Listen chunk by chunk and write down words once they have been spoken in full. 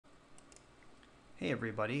Hey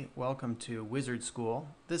everybody, welcome to Wizard School.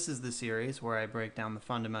 This is the series where I break down the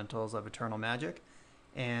fundamentals of Eternal Magic,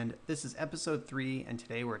 and this is episode 3, and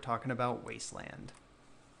today we're talking about Wasteland.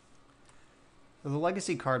 The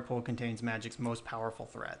Legacy card pool contains Magic's most powerful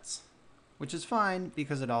threats, which is fine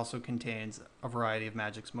because it also contains a variety of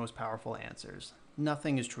Magic's most powerful answers.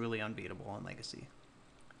 Nothing is truly unbeatable in Legacy.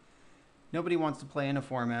 Nobody wants to play in a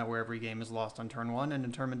format where every game is lost on turn 1 and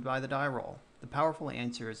determined by the die roll. The powerful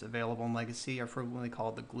answers available in Legacy are frequently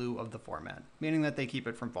called the glue of the format, meaning that they keep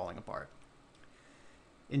it from falling apart.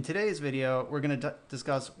 In today's video, we're going to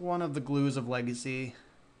discuss one of the glues of Legacy,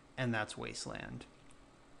 and that's Wasteland.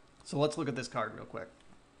 So let's look at this card real quick.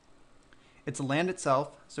 It's a land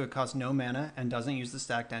itself, so it costs no mana and doesn't use the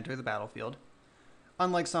stack to enter the battlefield.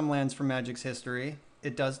 Unlike some lands from Magic's history,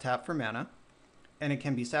 it does tap for mana, and it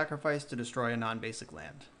can be sacrificed to destroy a non-basic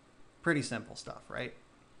land. Pretty simple stuff, right?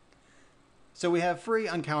 So we have free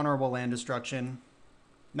uncounterable land destruction.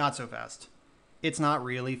 Not so fast. It's not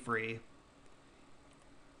really free.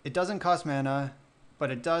 It doesn't cost mana,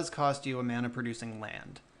 but it does cost you a mana producing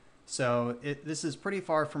land. So this is pretty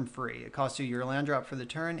far from free. It costs you your land drop for the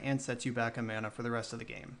turn and sets you back a mana for the rest of the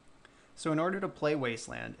game. So in order to play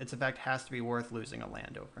Wasteland, its effect has to be worth losing a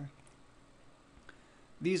land over.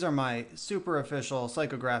 These are my super official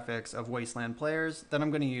psychographics of Wasteland players that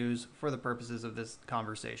I'm going to use for the purposes of this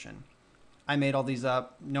conversation. I made all these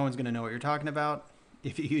up. No one's going to know what you're talking about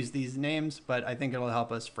if you use these names, but I think it'll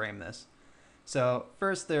help us frame this. So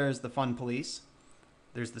first there's the Fun Police,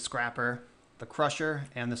 there's the Scrapper, the Crusher,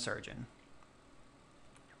 and the Surgeon.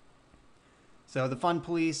 So the Fun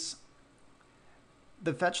Police,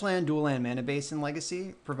 the fetch land, dual land mana base in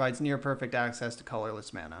Legacy provides near perfect access to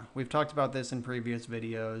colorless mana. We've talked about this in previous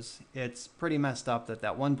videos. It's pretty messed up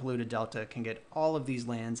that one polluted delta can get all of these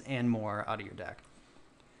lands and more out of your deck.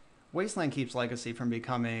 Wasteland keeps Legacy from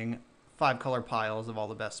becoming 5-color piles of all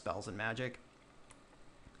the best spells in Magic.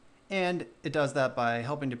 And it does that by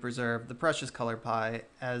helping to preserve the precious color pie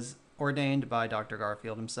as ordained by Dr.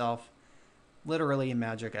 Garfield himself, literally in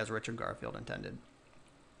Magic as Richard Garfield intended.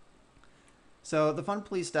 So the Fun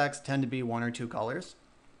Police decks tend to be 1 or 2 colors.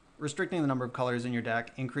 Restricting the number of colors in your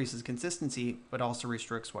deck increases consistency, but also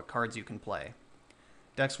restricts what cards you can play.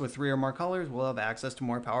 Decks with 3 or more colors will have access to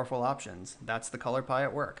more powerful options. That's the color pie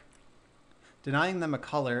at work. Denying them a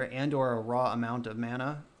color and or a raw amount of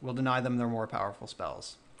mana will deny them their more powerful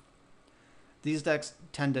spells. These decks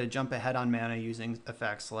tend to jump ahead on mana using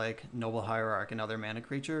effects like Noble Hierarch and other mana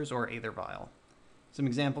creatures or Aether Vial. Some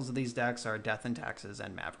examples of these decks are Death and Taxes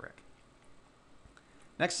and Maverick.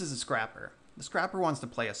 Next is the Scrapper. The Scrapper wants to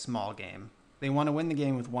play a small game. They want to win the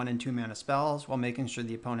game with 1 and 2 mana spells while making sure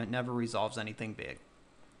the opponent never resolves anything big.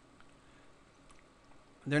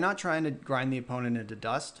 They're not trying to grind the opponent into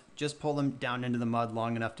dust, just pull them down into the mud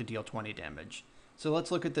long enough to deal 20 damage. So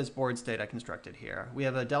let's look at this board state I constructed here. We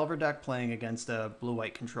have a Delver deck playing against a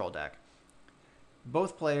blue-white control deck.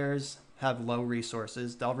 Both players have low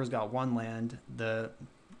resources. Delver's got 1 land, the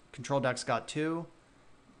control deck's got 2.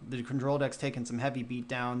 The control deck's taking some heavy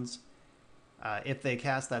beatdowns. If they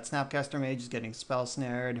cast that Snapcaster Mage, is getting spell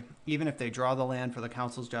snared. Even if they draw the land for the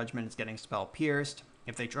Council's Judgment, it's getting spell pierced.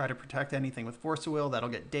 If they try to protect anything with Force of Will, that'll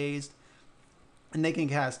get dazed. And they can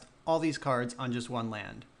cast all these cards on just 1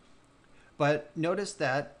 land. But notice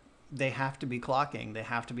that they have to be clocking, they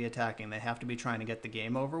have to be attacking, they have to be trying to get the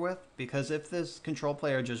game over with. Because if this control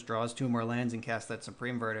player just draws 2 more lands and casts that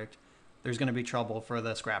Supreme Verdict, there's going to be trouble for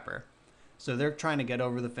the Scrapper. So they're trying to get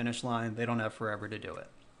over the finish line. They don't have forever to do it.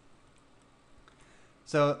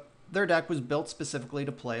 So their deck was built specifically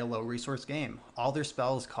to play a low resource game. All their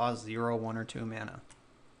spells cost 0, 1, or 2 mana.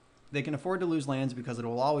 They can afford to lose lands because it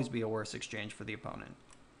will always be a worse exchange for the opponent.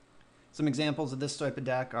 Some examples of this type of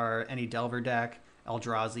deck are any Delver deck,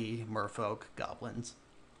 Eldrazi, Merfolk, Goblins.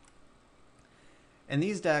 And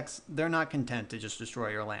these decks, they're not content to just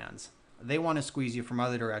destroy your lands. They want to squeeze you from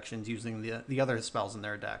other directions using the other spells in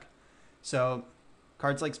their deck. So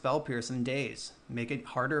cards like Spell Pierce and Daze make it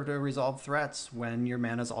harder to resolve threats when your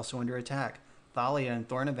mana is also under attack. Thalia and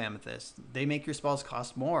Thorn of Amethyst, they make your spells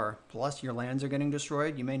cost more, plus your lands are getting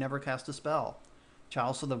destroyed, you may never cast a spell.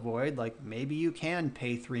 Chalice of the Void, like maybe you can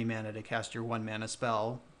pay 3 mana to cast your 1 mana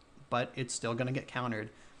spell, but it's still going to get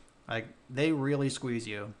countered. Like, they really squeeze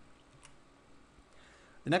you.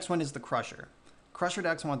 The next one is the Crusher. Crusher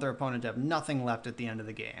decks want their opponent to have nothing left at the end of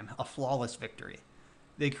the game, a flawless victory.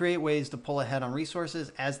 They create ways to pull ahead on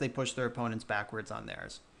resources as they push their opponents backwards on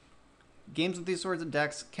theirs. Games with these sorts of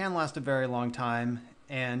decks can last a very long time,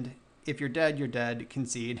 and if you're dead,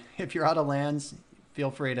 concede. If you're out of lands,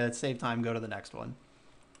 feel free to save time, go to the next one.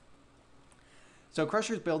 So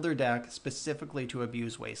Crushers build their deck specifically to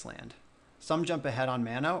abuse Wasteland. Some jump ahead on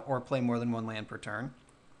mana or play more than one land per turn.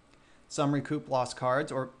 Some recoup lost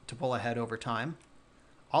cards or to pull ahead over time.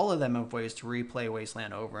 All of them have ways to replay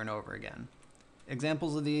Wasteland over and over again.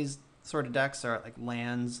 Examples of these sort of decks are like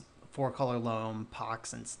lands, 4-color loam,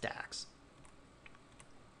 pox, and stacks.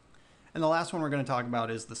 And the last one we're going to talk about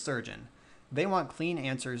is the Surgeon. They want clean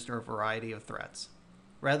answers to a variety of threats.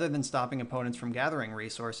 Rather than stopping opponents from gathering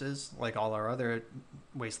resources, like all our other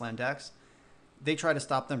Wasteland decks, they try to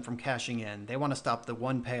stop them from cashing in. They want to stop the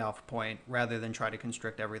one payoff point rather than try to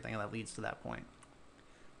constrict everything that leads to that point.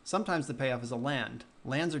 Sometimes the payoff is a land.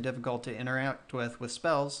 Lands are difficult to interact with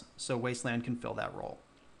spells, so Wasteland can fill that role.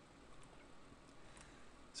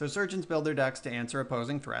 So Surgeons build their decks to answer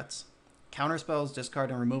opposing threats. Counterspells, discard,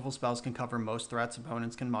 and removal spells can cover most threats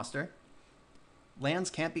opponents can muster. Lands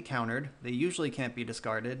can't be countered, they usually can't be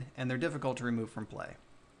discarded, and they're difficult to remove from play.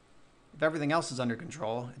 If everything else is under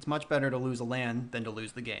control, it's much better to lose a land than to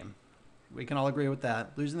lose the game. We can all agree with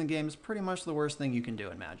that. Losing the game is pretty much the worst thing you can do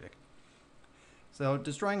in Magic. So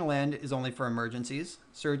destroying a land is only for emergencies.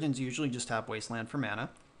 Surgeons usually just tap Wasteland for mana.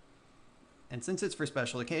 And since it's for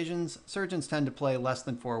special occasions, Surgeons tend to play less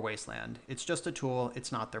than 4 Wasteland. It's just a tool,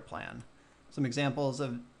 it's not their plan. Some examples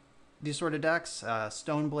of these sort of decks,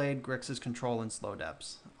 Stoneblade, Grixis Control, and Slow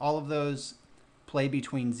Depths. All of those play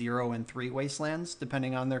between 0 and 3 Wastelands,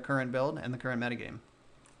 depending on their current build and the current metagame.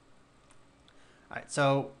 Alright,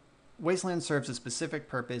 so Wasteland serves a specific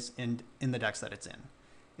purpose in the decks that it's in.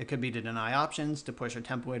 It could be to deny options, to push a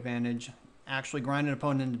tempo advantage, actually grind an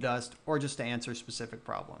opponent into dust, or just to answer specific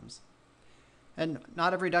problems. And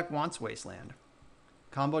not every deck wants Wasteland.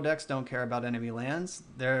 Combo decks don't care about enemy lands,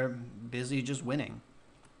 they're busy just winning.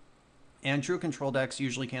 And true control decks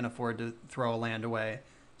usually can't afford to throw a land away,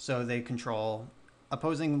 so they control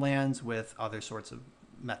opposing lands with other sorts of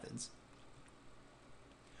methods.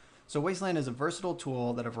 So Wasteland is a versatile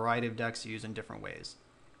tool that a variety of decks use in different ways.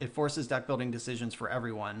 It forces deck building decisions for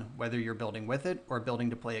everyone, whether you're building with it or building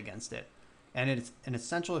to play against it. And it's an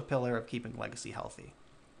essential pillar of keeping Legacy healthy.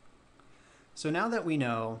 So now that we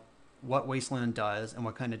know what Wasteland does and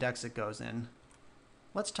what kind of decks it goes in,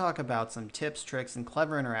 let's talk about some tips, tricks, and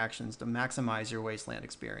clever interactions to maximize your Wasteland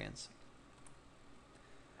experience.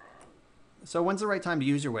 So when's the right time to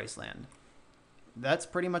use your Wasteland? That's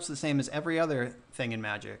pretty much the same as every other thing in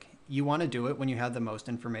Magic. You want to do it when you have the most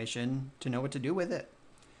information to know what to do with it.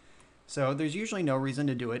 So there's usually no reason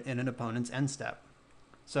to do it in an opponent's end step.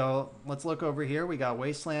 So let's look over here. We got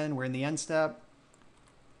Wasteland. We're in the end step.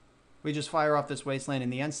 We just fire off this Wasteland in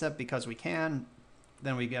the end step because we can.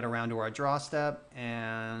 Then we get around to our draw step,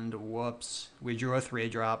 and whoops, we drew a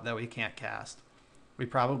 3-drop that we can't cast. We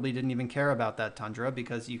probably didn't even care about that Tundra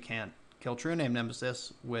because you can't kill True Name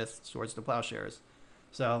Nemesis with Swords to Plowshares.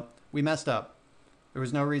 So we messed up. There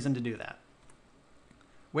was no reason to do that.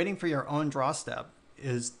 Waiting for your own draw step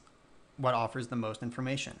is what offers the most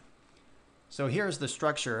information. So here's the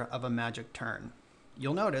structure of a Magic turn.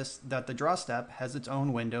 You'll notice that the draw step has its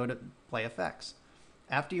own window to play effects.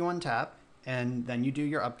 After you untap, and then you do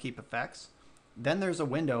your upkeep effects, then there's a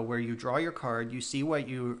window where you draw your card, you see what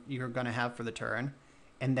you're going to have for the turn,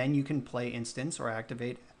 and then you can play instance or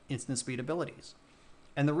activate instant speed abilities.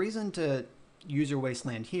 And the reason to use your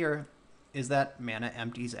Wasteland here is that mana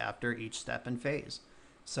empties after each step and phase.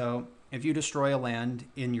 So if you destroy a land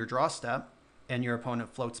in your draw step and your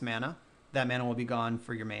opponent floats mana, that mana will be gone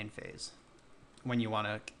for your main phase when you want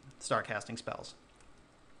to start casting spells.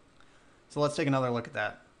 So let's take another look at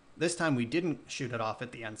that. This time we didn't shoot it off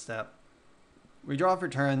at the end step. We draw for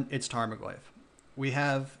turn, it's Tarmogoyf. We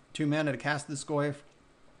have 2 mana to cast this Goyf.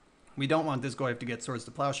 We don't want this Goyf to get Swords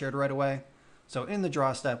to Plowshare right away. So in the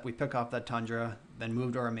draw step, we pick off that Tundra, then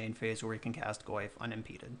move to our main phase where we can cast Goyf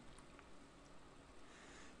unimpeded.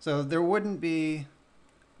 So there wouldn't be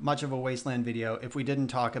much of a Wasteland video if we didn't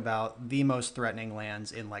talk about the most threatening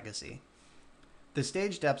lands in Legacy. The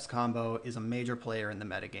Stage Depths combo is a major player in the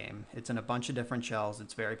metagame. It's in a bunch of different shells,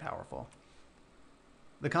 it's very powerful.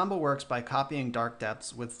 The combo works by copying Dark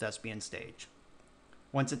Depths with Thespian Stage.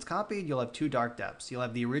 Once it's copied, you'll have 2 Dark Depths. You'll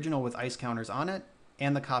have the original with ice counters on it,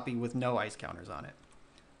 and the copy with no ice counters on it.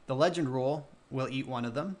 The Legend rule will eat one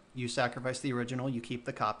of them. You sacrifice the original, you keep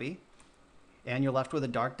the copy, and you're left with a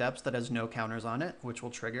Dark Depths that has no counters on it, which will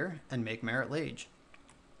trigger and make Merit Lage.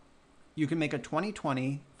 You can make a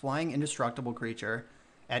 20/20 flying indestructible creature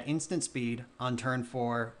at instant speed on turn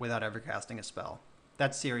 4 without ever casting a spell.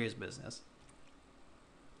 That's serious business.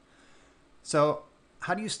 So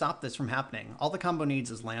how do you stop this from happening? All the combo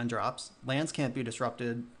needs is land drops. Lands can't be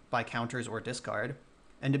disrupted by counters or discard.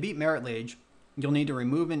 And to beat Merit Lage, you'll need to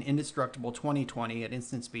remove an indestructible 20/20 at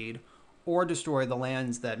instant speed or destroy the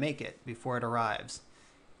lands that make it before it arrives.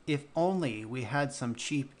 If only we had some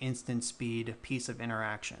cheap instant speed piece of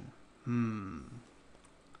interaction.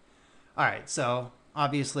 Alright, so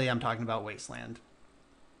obviously I'm talking about Wasteland.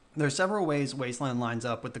 There's several ways Wasteland lines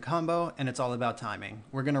up with the combo, and it's all about timing.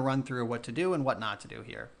 We're going to run through what to do and what not to do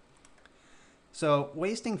here. So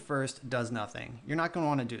wasting first does nothing. You're not going to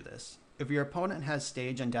want to do this. If your opponent has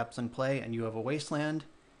stage and depths in play and you have a Wasteland,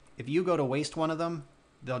 if you go to waste one of them,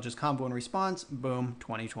 they'll just combo in response, boom,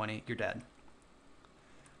 20-20, you're dead.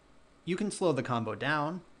 You can slow the combo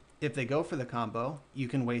down. If they go for the combo, you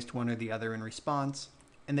can waste one or the other in response,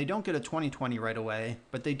 and they don't get a 20-20 right away,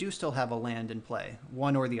 but they do still have a land in play,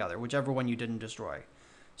 one or the other, whichever one you didn't destroy.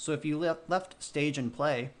 So if you left stage in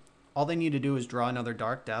play, all they need to do is draw another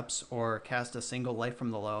Dark Depths or cast a single Life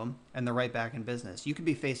from the Loam, and they're right back in business. You could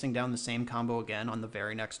be facing down the same combo again on the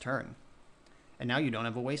very next turn. And now you don't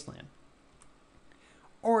have a Wasteland.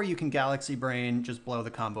 Or you can Galaxy Brain, just blow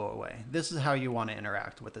the combo away. This is how you want to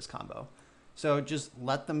interact with this combo. So just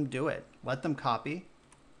let them do it. Let them copy.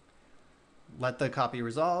 Let the copy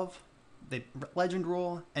resolve. They legend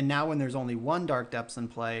rule. And now when there's only one Dark Depths in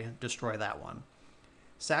play, destroy that one.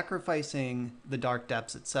 Sacrificing the Dark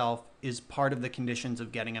Depths itself is part of the conditions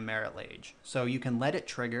of getting a Merit Lage. So you can let it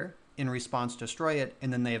trigger, in response destroy it,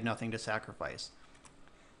 and then they have nothing to sacrifice.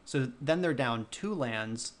 So then they're down 2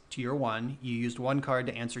 lands to your 1. You used 1 card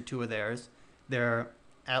to answer 2 of theirs. They're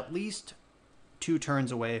at least 2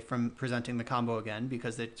 turns away from presenting the combo again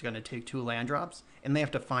because it's going to take 2 land drops, and they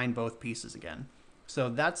have to find both pieces again. So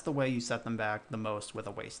that's the way you set them back the most with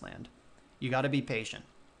a Wasteland. You got to be patient.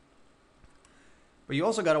 But you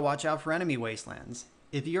also got to watch out for enemy Wastelands.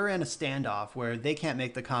 If you're in a standoff where they can't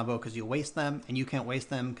make the combo because you waste them, and you can't waste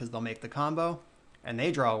them because they'll make the combo, and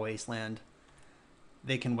they draw a Wasteland,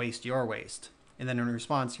 they can waste your waste. And then in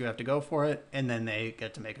response, you have to go for it, and then they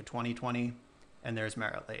get to make a 20-20, and there's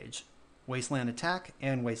Merit Lage. Wasteland attack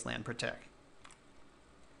and Wasteland protect.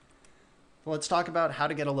 Well, let's talk about how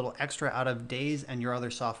to get a little extra out of Daze and your other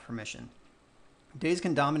soft permission. Daze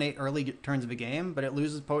can dominate early turns of a game, but it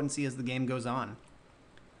loses potency as the game goes on.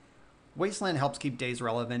 Wasteland helps keep Daze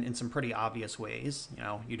relevant in some pretty obvious ways. You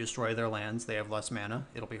know, you destroy their lands, they have less mana,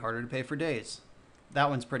 it'll be harder to pay for Daze. That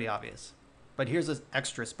one's pretty obvious. But here's an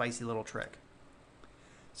extra spicy little trick.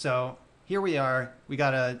 So here we are, we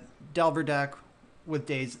got a Delver deck with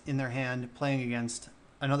Daze in their hand playing against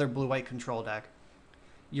another blue-white control deck.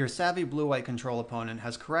 Your savvy blue-white control opponent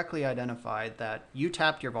has correctly identified that you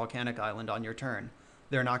tapped your Volcanic Island on your turn.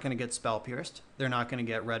 They're not going to get spell pierced, they're not going to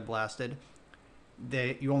get red blasted.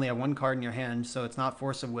 You only have 1 card in your hand, so it's not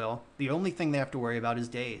Force of Will. The only thing they have to worry about is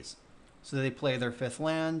Daze. So they play their 5th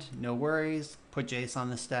land, no worries, put Jace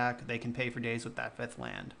on the stack, they can pay for Daze with that 5th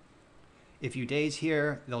land. If you Daze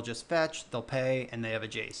here, they'll just fetch, they'll pay, and they have a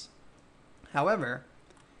Jace. However,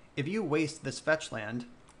 if you waste this fetch land,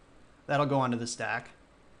 that'll go onto the stack,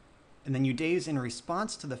 and then you Daze in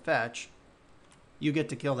response to the fetch, you get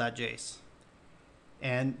to kill that Jace.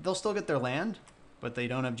 And they'll still get their land, but they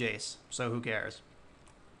don't have Jace, so who cares?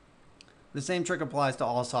 The same trick applies to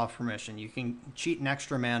all soft permission. You can cheat an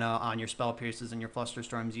extra mana on your Spell Pierces and your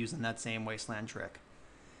Flusterstorms using that same Wasteland trick.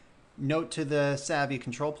 Note to the savvy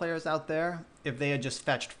control players out there, if they had just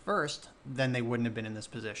fetched first, then they wouldn't have been in this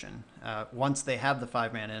position. Once they have the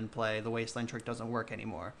 5 mana in play, the Wasteland trick doesn't work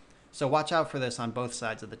anymore. So watch out for this on both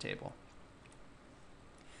sides of the table.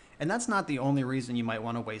 And that's not the only reason you might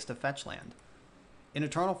want to waste a fetch land. In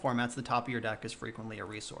Eternal formats, the top of your deck is frequently a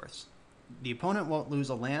resource. The opponent won't lose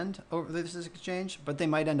a land over this exchange, but they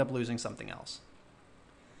might end up losing something else.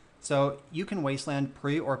 So you can Wasteland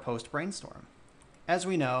pre or post Brainstorm. As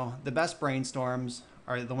we know, the best Brainstorms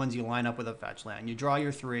are the ones you line up with a fetch land. You draw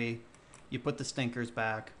your 3, you put the stinkers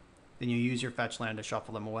back, then you use your fetch land to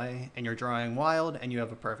shuffle them away, and you're drawing wild, and you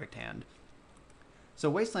have a perfect hand. So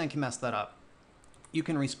Wasteland can mess that up. You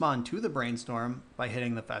can respond to the Brainstorm by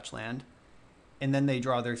hitting the fetch land, and then they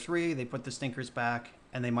draw their 3, they put the stinkers back,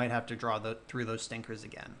 and they might have to draw through those stinkers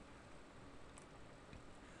again.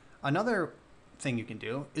 Another thing you can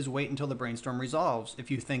do is wait until the Brainstorm resolves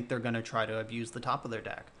if you think they're going to try to abuse the top of their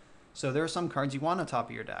deck. So there are some cards you want on top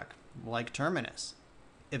of your deck, like Terminus.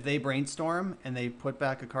 If they Brainstorm and they put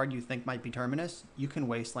back a card you think might be Terminus, you can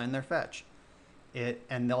Wasteland their fetch.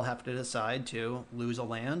 And they'll have to decide to lose a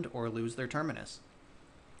land or lose their Terminus.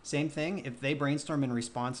 Same thing, if they Brainstorm in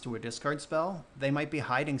response to a discard spell, they might be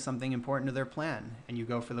hiding something important to their plan, and you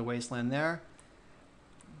go for the Wasteland there,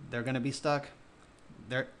 they're going to be stuck.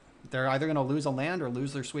 They're either going to lose a land or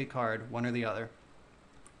lose their sweet card, one or the other.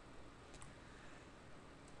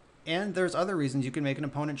 And there's other reasons you can make an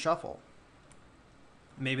opponent shuffle.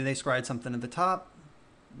 Maybe they scried something at the top,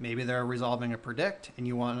 Maybe they're resolving a predict and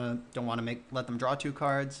you don't want to let them draw 2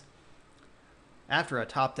 cards. After a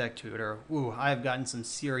top deck tutor, I've gotten some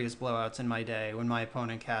serious blowouts in my day when my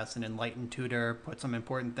opponent casts an enlightened tutor, put some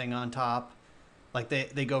important thing on top. Like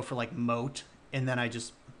they go for like moat, and then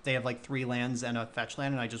they have like 3 lands and a fetch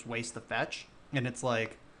land, and I just waste the fetch. And it's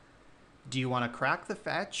like, do you want to crack the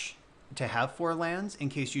fetch to have 4 lands in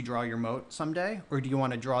case you draw your moat someday? Or do you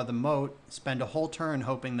want to draw the moat, spend a whole turn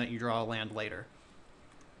hoping that you draw a land later?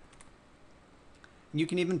 You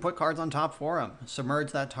can even put cards on top for them.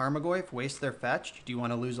 Submerge that Tarmogoyf, waste their fetch. Do you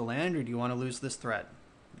want to lose a land or do you want to lose this threat?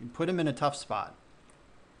 You put them in a tough spot.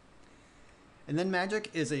 And then Magic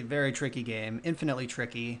is a very tricky game, infinitely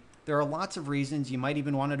tricky. There are lots of reasons you might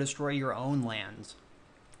even want to destroy your own lands.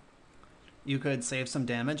 You could save some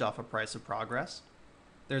damage off a Price of Progress.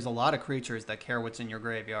 There's a lot of creatures that care what's in your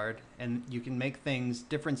graveyard, and you can make things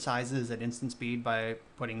different sizes at instant speed by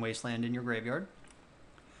putting Wasteland in your graveyard.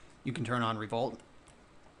 You can turn on Revolt.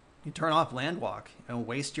 You turn off Landwalk and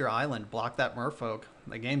waste your island, block that merfolk.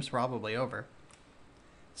 The game's probably over.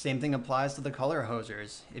 Same thing applies to the color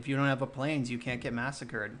hosers. If you don't have a plains, you can't get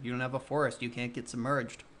massacred. You don't have a forest, you can't get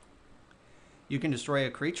submerged. You can destroy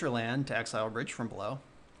a creature land to exile Bridge from Below.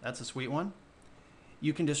 That's a sweet one.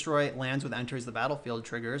 You can destroy lands with enters the battlefield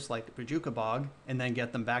triggers like Bajuka Bog and then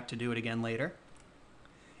get them back to do it again later.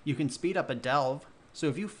 You can speed up a delve. So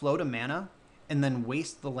if you float a mana and then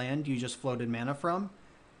waste the land you just floated mana from,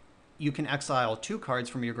 you can exile 2 cards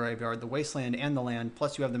from your graveyard, the Wasteland and the land,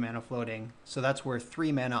 plus you have the mana floating. So that's worth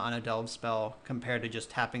 3 mana on a delve spell compared to just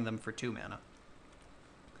tapping them for 2 mana.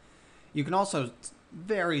 You can also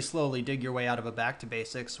very slowly dig your way out of a back to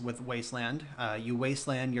basics with Wasteland. You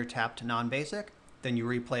Wasteland your tapped non-basic, then you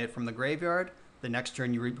replay it from the graveyard. The next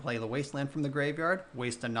turn you replay the Wasteland from the graveyard,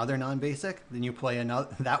 waste another non-basic, then you play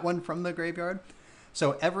that one from the graveyard.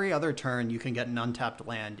 So every other turn you can get an untapped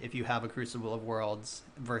land if you have a Crucible of Worlds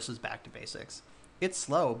versus back to basics. It's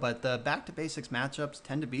slow, but the back to basics matchups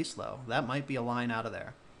tend to be slow. That might be a line out of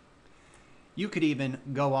there. You could even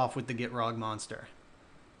go off with the Gitrog monster.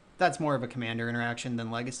 That's more of a commander interaction than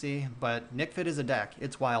Legacy, but Nickfit is a deck.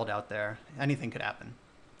 It's wild out there. Anything could happen.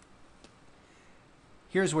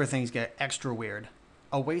 Here's where things get extra weird.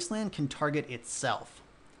 A Wasteland can target itself.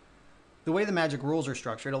 The way the Magic rules are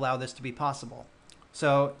structured allow this to be possible.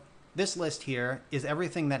 So this list here is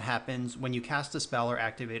everything that happens when you cast a spell or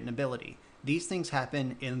activate an ability. These things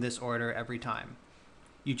happen in this order every time.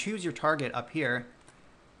 You choose your target up here,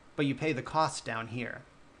 but you pay the cost down here.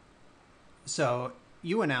 So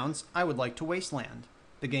you announce, I would like to Wasteland.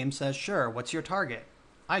 The game says, sure, what's your target?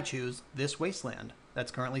 I choose this Wasteland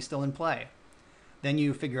that's currently still in play. Then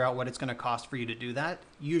you figure out what it's going to cost for you to do that.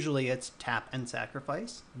 Usually it's tap and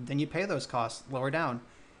sacrifice. Then you pay those costs lower down.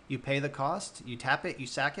 You pay the cost, you tap it, you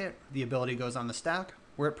sack it, the ability goes on the stack,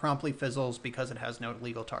 where it promptly fizzles because it has no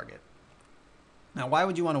legal target. Now, why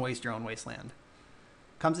would you want to waste your own Wasteland?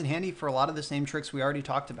 Comes in handy for a lot of the same tricks we already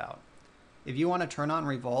talked about. If you want to turn on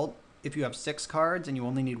Revolt, if you have 6 cards and you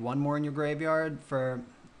only need 1 more in your graveyard for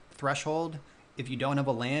Threshold, if you don't have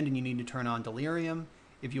a land and you need to turn on Delirium,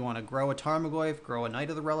 if you want to grow a Tarmogoyf, grow a Knight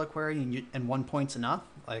of the Reliquary, and 1 point's enough,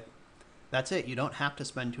 like, that's it. You don't have to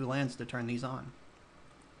spend 2 lands to turn these on.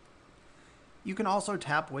 You can also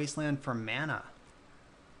tap Wasteland for mana.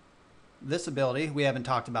 This ability, we haven't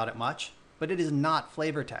talked about it much, but it is not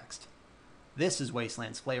flavor text. This is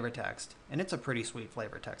Wasteland's flavor text, and it's a pretty sweet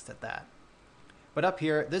flavor text at that. But up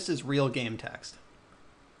here, this is real game text.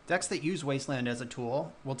 Decks that use Wasteland as a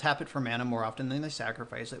tool will tap it for mana more often than they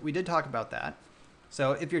sacrifice it. We did talk about that.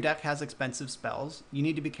 So if your deck has expensive spells, you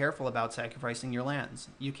need to be careful about sacrificing your lands.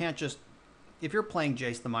 You can't just... If you're playing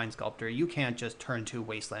Jace the Mind Sculptor, you can't just turn to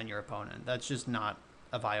Wasteland your opponent. That's just not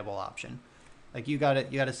a viable option. Like, you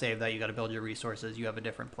gotta save that, you gotta build your resources, you have a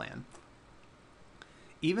different plan.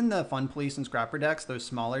 Even the Fun Police and Scrapper decks, those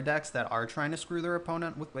smaller decks that are trying to screw their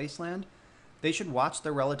opponent with Wasteland, they should watch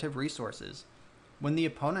their relative resources. When the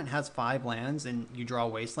opponent has 5 lands and you draw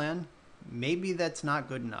Wasteland, maybe that's not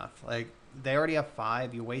good enough. Like, they already have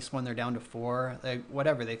 5, you waste one, they're down to 4, like,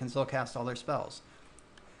 whatever, they can still cast all their spells.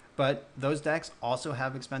 But those decks also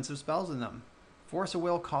have expensive spells in them. Force of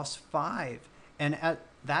Will costs 5. And at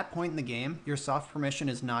that point in the game, your soft permission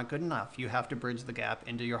is not good enough. You have to bridge the gap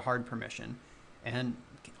into your hard permission. And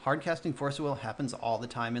hard casting Force of Will happens all the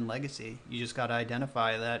time in Legacy. You just got to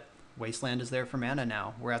identify that Wasteland is there for mana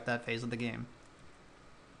now. We're at that phase of the game.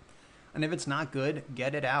 And if it's not good,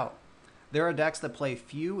 get it out. There are decks that play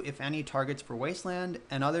few, if any, targets for Wasteland,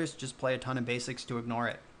 and others just play a ton of basics to ignore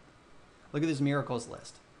it. Look at this Miracles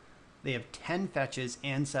list. They have 10 fetches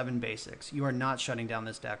and 7 basics. You are not shutting down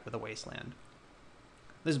this deck with a Wasteland.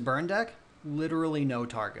 This Burn deck, literally no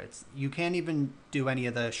targets. You can't even do any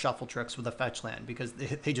of the shuffle tricks with a fetch land because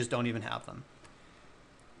they just don't even have them.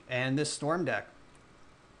 And this Storm deck,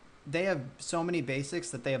 they have so many basics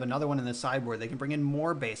that they have another one in the sideboard. They can bring in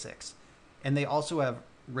more basics. And they also have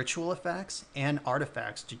ritual effects and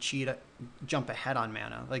artifacts to jump ahead on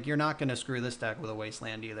mana. Like, you're not going to screw this deck with a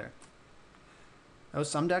Wasteland either. Though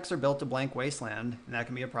some decks are built to blank Wasteland, and that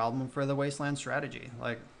can be a problem for the Wasteland strategy.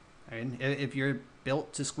 Like, I mean, if you're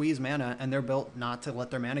built to squeeze mana and they're built not to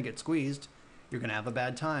let their mana get squeezed, you're going to have a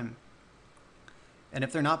bad time. And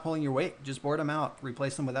if they're not pulling your weight, just board them out.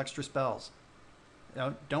 Replace them with extra spells.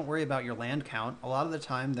 Don't worry about your land count. A lot of the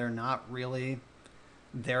time, they're not really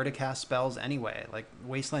there to cast spells anyway. Like,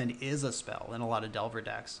 Wasteland is a spell in a lot of Delver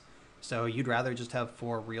decks. So you'd rather just have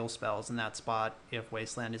 4 real spells in that spot if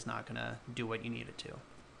Wasteland is not going to do what you need it to.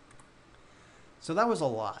 So that was a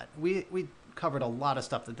lot. We covered a lot of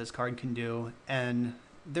stuff that this card can do, and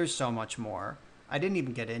there's so much more. I didn't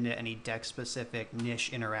even get into any deck-specific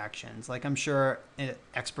niche interactions. Like, I'm sure an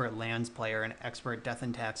expert lands player, an expert Death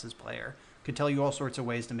and Taxes player could tell you all sorts of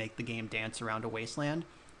ways to make the game dance around a Wasteland,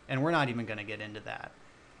 and we're not even going to get into that.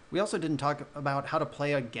 We also didn't talk about how to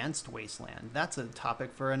play against Wasteland. That's a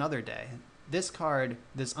topic for another day. This card,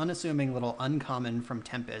 this unassuming little uncommon from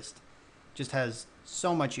Tempest, just has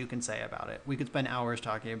so much you can say about it. We could spend hours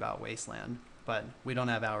talking about Wasteland, but we don't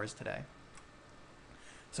have hours today.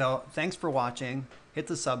 So thanks for watching. Hit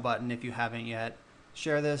the sub button if you haven't yet.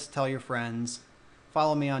 Share this, tell your friends.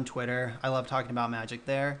 Follow me on Twitter. I love talking about Magic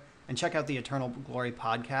there. And check out the Eternal Glory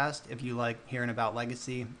podcast if you like hearing about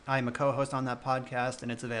Legacy. I am a co-host on that podcast, and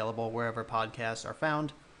it's available wherever podcasts are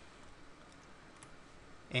found.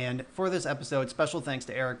 And for this episode, special thanks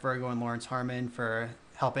to Eric Virgo and Lawrence Harmon for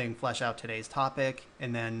helping flesh out today's topic.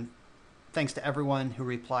 And then thanks to everyone who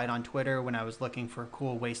replied on Twitter when I was looking for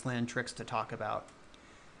cool Wasteland tricks to talk about.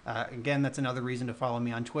 Again, that's another reason to follow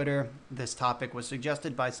me on Twitter. This topic was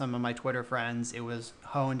suggested by some of my Twitter friends. It was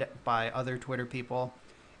honed by other Twitter people.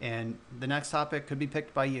 And the next topic could be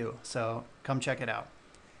picked by you, so come check it out.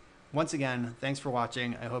 Once again, thanks for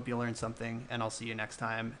watching. I hope you learned something, and I'll see you next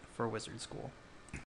time for Wizard School.